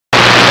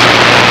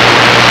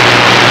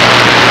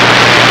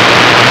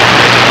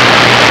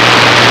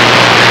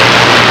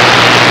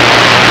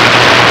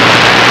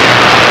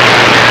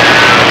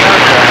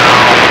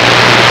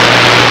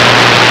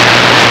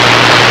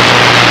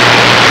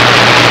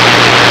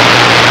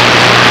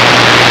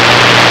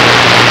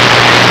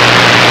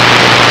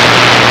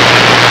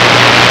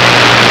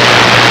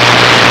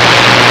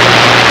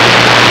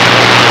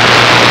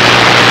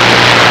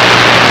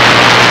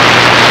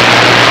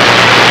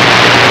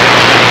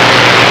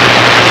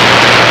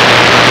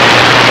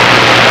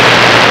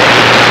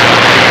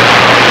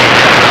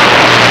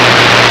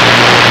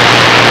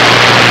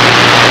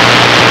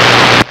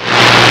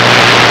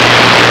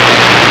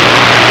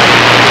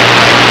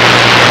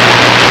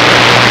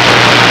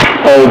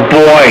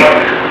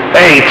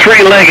Hey,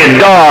 three-legged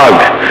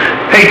dog.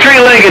 Hey,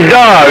 three-legged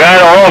dog. I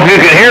don't know if you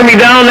can hear me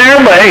down there,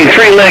 but hey,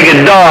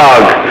 three-legged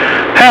dog.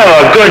 Have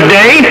a good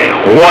day.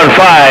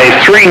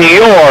 153 New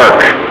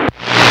York.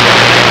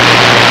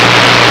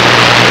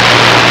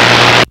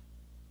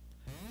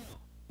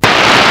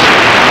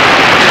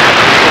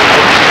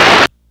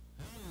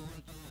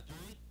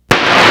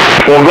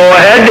 Well, go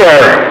ahead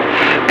there.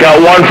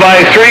 Got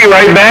 153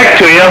 right back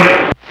to you.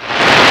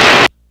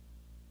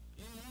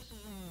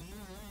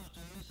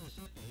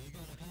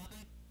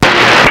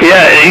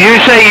 Yeah, you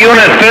say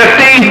Unit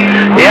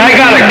 50? Yeah, I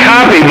got a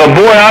copy, but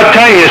boy, I'll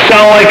tell you, you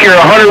sound like you're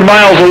 100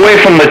 miles away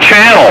from the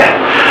channel.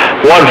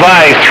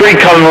 153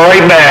 coming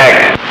right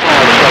back.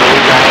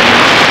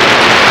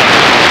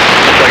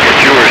 It's like a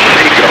Jewish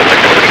seagull.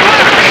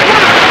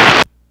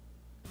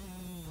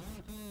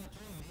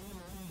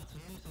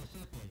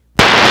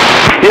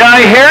 Yeah,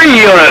 I hear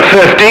you, Unit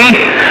 50.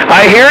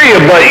 I hear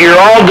you, but you're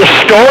all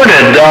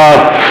distorted.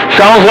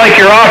 Sounds like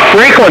you're off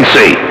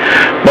frequency.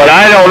 But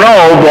I don't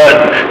know,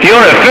 but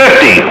Unit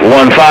 50,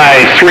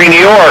 153 New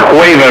York,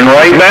 waving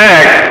right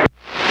back.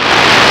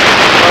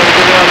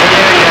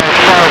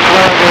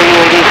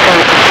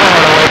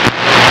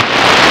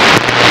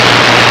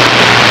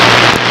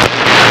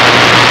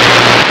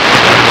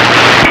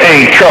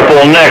 Hey,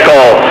 triple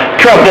nickel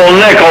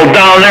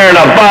down there in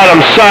the bottom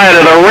side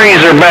of the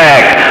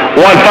Razorback.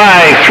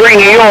 153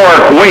 New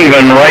York,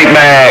 waving right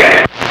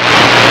back.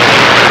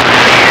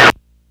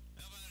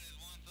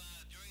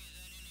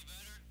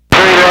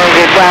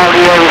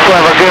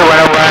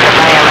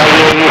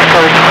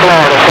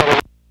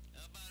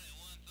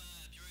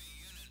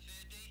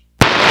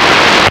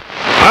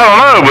 I don't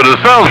know, but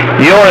it sounds...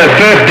 Unit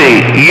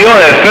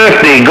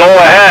 50, go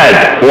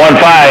ahead.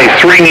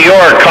 153 New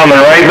York, coming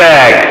right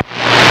back.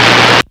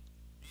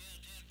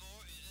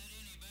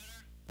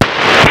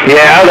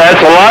 Yeah,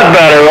 that's a lot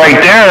better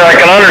right there. I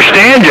can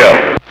understand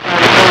you.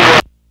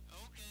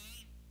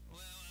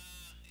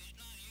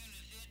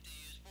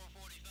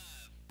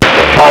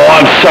 Oh,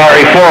 I'm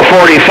sorry,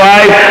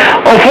 445.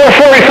 Oh,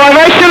 445,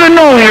 I should have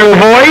known your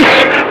voice.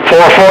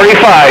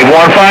 445,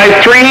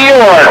 153 New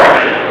York.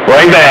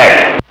 Right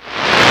back.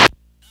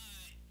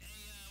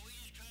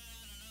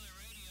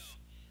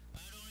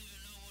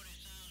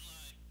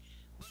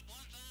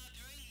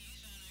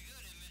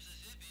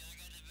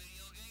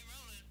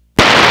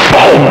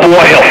 Oh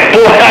boy,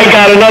 I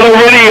got another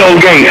video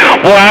gate.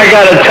 Boy, I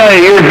gotta tell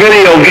you, your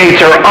video gates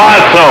are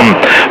awesome.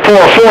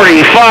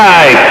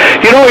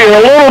 445. You know, you're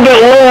a little bit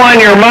low on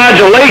your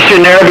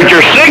modulation there, but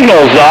your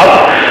signal's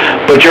up.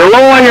 But you're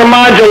low on your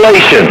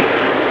modulation.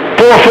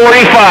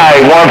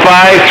 445,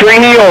 153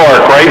 New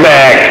York, right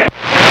back.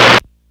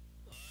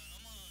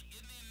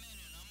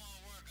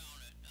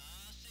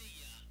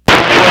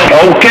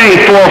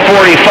 Okay,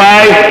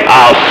 445,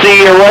 I'll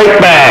see you right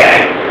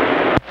back.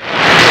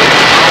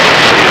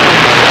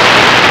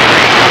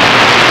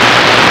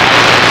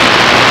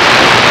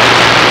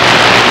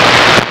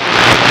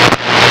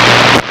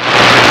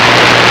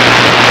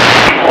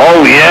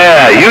 Oh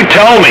yeah, you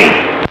tell me.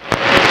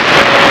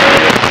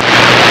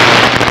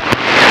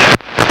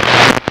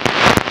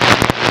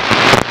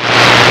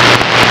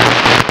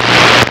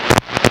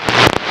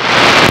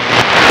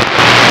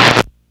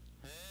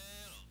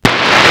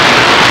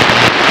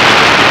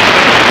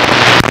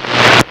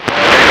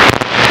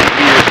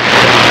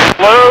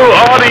 Hello,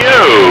 audio,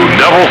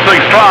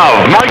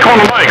 665. Mike on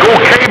the mic,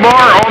 old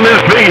K-Bar on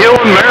this big hill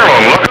in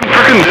Maryland. Looking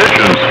for conditions.